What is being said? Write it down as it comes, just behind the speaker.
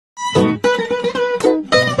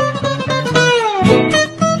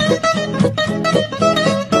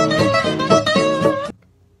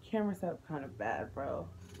Camera setup kind of bad, bro.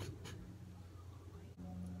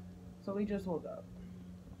 So we just woke up.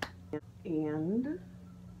 And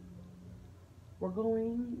we're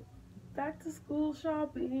going back to school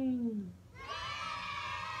shopping.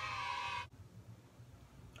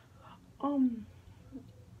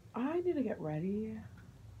 I need to get ready.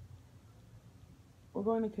 We're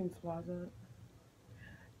going to King's Plaza.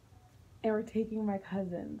 And we're taking my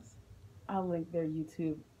cousins. I'll link their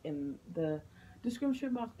YouTube in the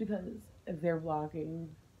description box because they're vlogging.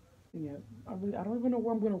 Yeah, I don't even know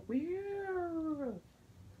what I'm gonna wear.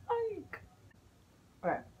 Like,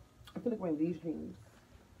 alright, I feel like wearing these jeans,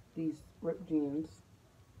 these ripped jeans,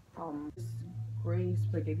 this gray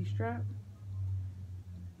spaghetti strap,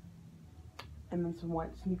 and then some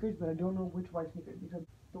white sneakers, but I don't know which white sneakers because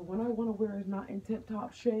the one I want to wear is not in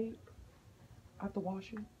tip-top shape. I have to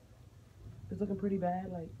wash it. It's looking pretty bad,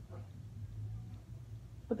 like,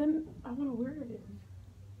 but then I want to wear it.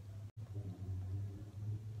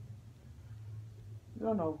 I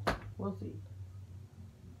don't know. We'll see.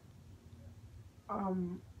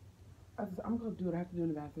 I'm gonna do what I have to do in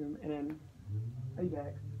the bathroom, and then I'll be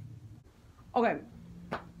back. Okay,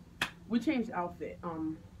 we changed outfit.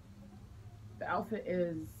 The outfit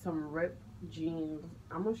is some ripped jeans.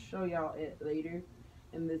 I'm gonna show y'all it later.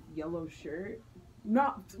 In this yellow shirt,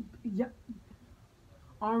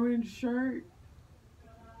 orange shirt,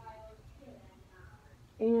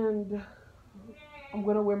 and I'm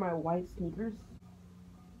gonna wear my white sneakers.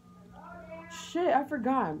 Shit, I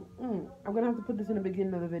forgot. I'm gonna have to put this in the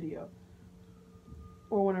beginning of the video,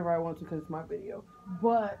 or whenever I want to, because it's my video.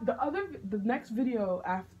 But the next video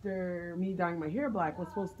after me dyeing my hair black was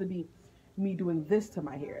supposed to be me doing this to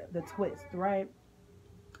my hair, the twist, right?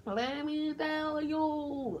 Let me tell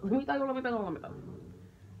you.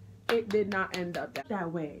 It did not end up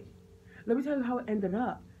that way. Let me tell you how it ended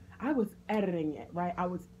up. I was editing it, right? I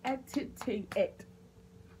was editing it.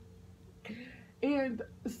 And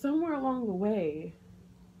somewhere along the way,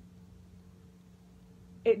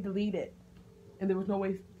 it deleted. And there was no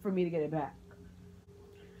way for me to get it back.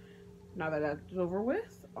 Now that that's over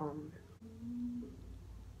with, all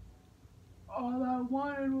I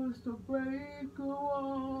wanted was to break a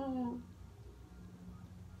wall.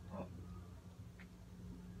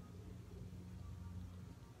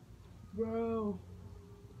 Bro,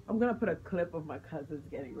 I'm gonna put a clip of my cousins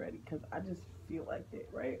getting ready because I just feel like it,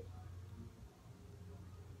 right?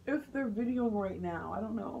 If they're videoing right now, I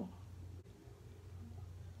don't know.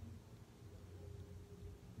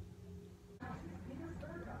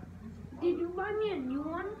 Did you buy me a new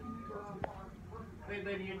one? Wait,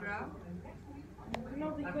 did you drop?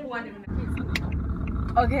 No, because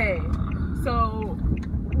Okay, so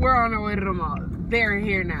we're on our way to the mall. They're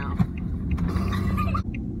here now.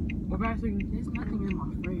 We're passing. There's nothing in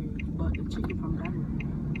my fridge but the chicken from Daddy.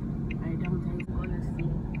 I don't taste honestly.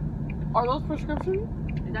 Are those prescriptions?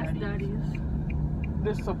 That's Daddy's.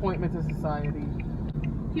 Disappointment to society.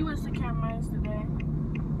 he was the camera yesterday.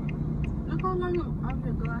 Look how long you have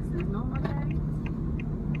your glasses. No more Daddy.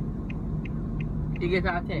 You get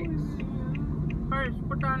that text. First,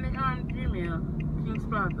 put on the Gmail. King's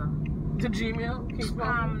Plaza. The Gmail? King's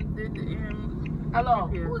Plaza? Hello.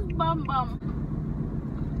 Who's Bum Bum?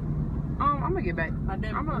 I'm gonna get back. I'm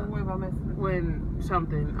gonna wait about messing. When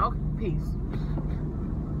something. Okay, peace.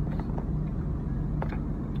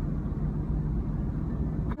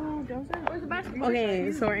 Where's the basketball?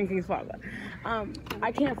 Okay, so we're in King's Plaza.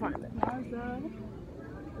 I can't find it.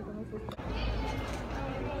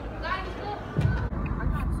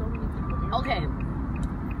 Okay.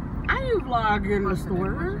 I didn't vlog in the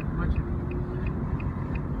store.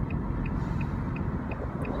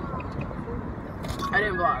 I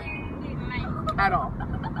didn't vlog at all.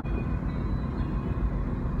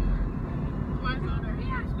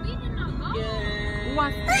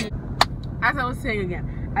 As I was saying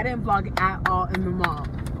again, I didn't vlog at all in the mall.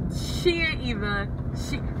 She ain't either.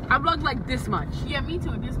 I vlogged like this much. Yeah, me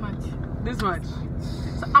too. This much. This much.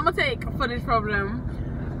 So I'm gonna take footage from them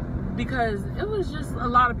because it was just a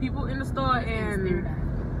lot of people in the store and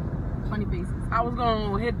Funny faces. I was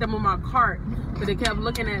gonna hit them with my cart, but they kept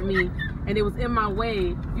looking at me and it was in my way.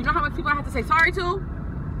 You know how much people I had to say sorry to?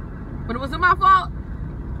 But it wasn't my fault.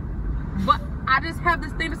 But I just have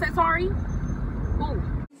this thing to say sorry. Ooh.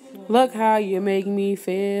 Look how you make me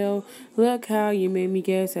feel. Look how you make me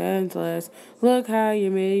get senseless. Look how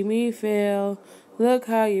you make me feel. Look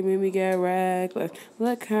how you make me get reckless.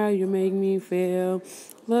 Look how you make me feel.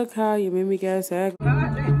 Look how you make me get sick.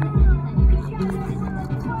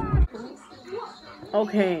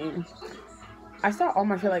 okay. I saw all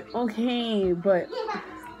my shit like, okay, but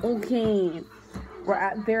okay. We're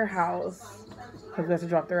at their house because we have to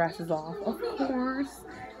drop their asses off. Of course.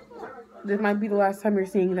 This might be the last time you're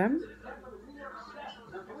seeing them.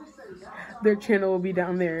 Their channel will be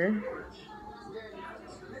down there.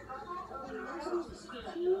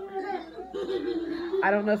 I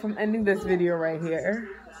don't know if I'm ending this video right here.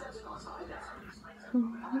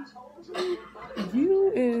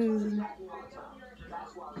 You is...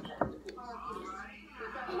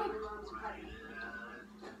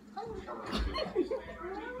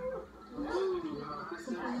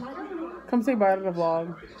 Come say bye to the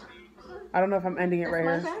vlog. I don't know if I'm ending it right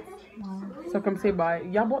here. So come say bye.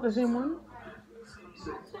 Y'all bought the same one?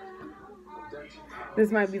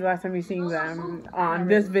 This might be the last time you're seeing them on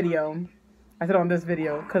this video. I said on this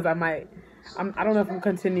video because I don't know if I'm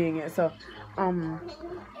continuing it. So,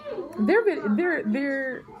 their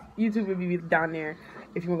YouTube will be down there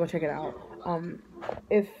if you want to go check it out.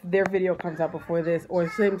 If their video comes out before this or at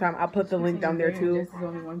the same time, I'll put the link down there too. There's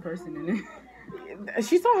only one person in it.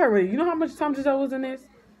 She saw her already. You know how much time Giselle was in this?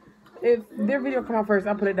 If their video come out first,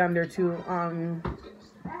 I'll put it down there too.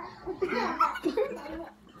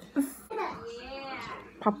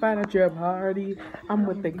 Pop out at your party. I'm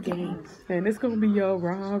with the gang, and it's gonna be your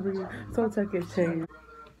robbery. So take a chance.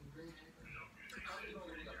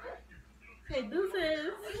 Hey,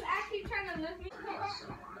 deuces. He's actually trying to lift me.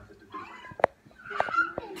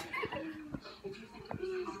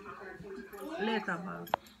 Later, Bob.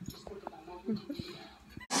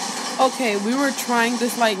 Okay, we were trying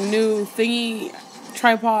this like new thingy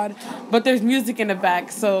tripod, but there's music in the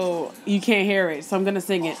back, so you can't hear it. So I'm gonna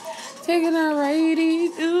sing it. Taking a righty,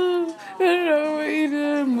 ooh, way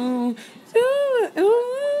to move,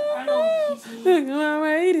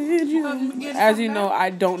 As you know, I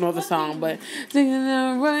don't know the song, but taking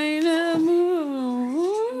a right to move.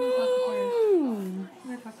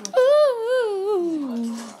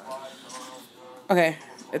 Ooh. Okay,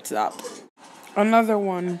 it's up. Another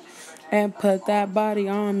one. And put that body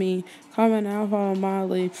on me. Coming out, follow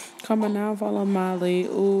Molly. Coming out, follow Molly.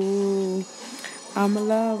 Ooh. I'm in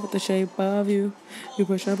love with the shape of you. You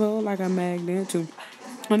push and pull like a magnet too.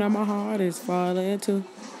 And now my heart is falling too.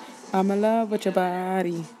 I'm in love with your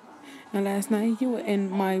body. And last night you were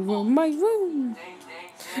in my room.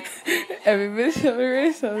 Everybody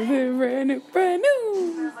celebrating something brand new, brand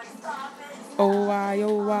new. Oh, why,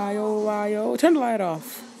 oh, why, oh, why, oh. Turn the light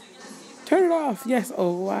off. Turn it off. Yes.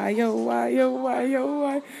 Oh, why, oh, why, oh, why, oh,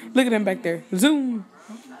 why. Look at them back there. Zoom.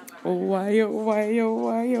 Oh, why, oh, why, oh,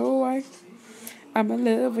 why, oh, why. I'm in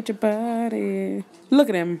love with your body. Look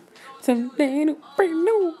at him. Something new, brand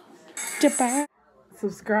new. Japan.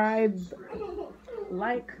 Subscribe.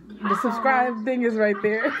 Like. The subscribe thing is right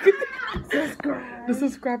there. Subscribe. The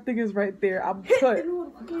subscribe thing is right there. I'll put. The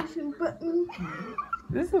notification button.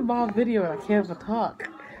 This is a long video and I can't even talk.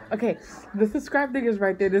 Okay, the subscribe thing is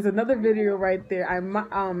right there. There's another video right there.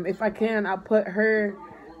 If I can, I'll put her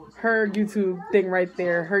YouTube thing right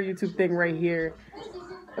there. Her YouTube thing right here.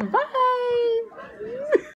 Bye.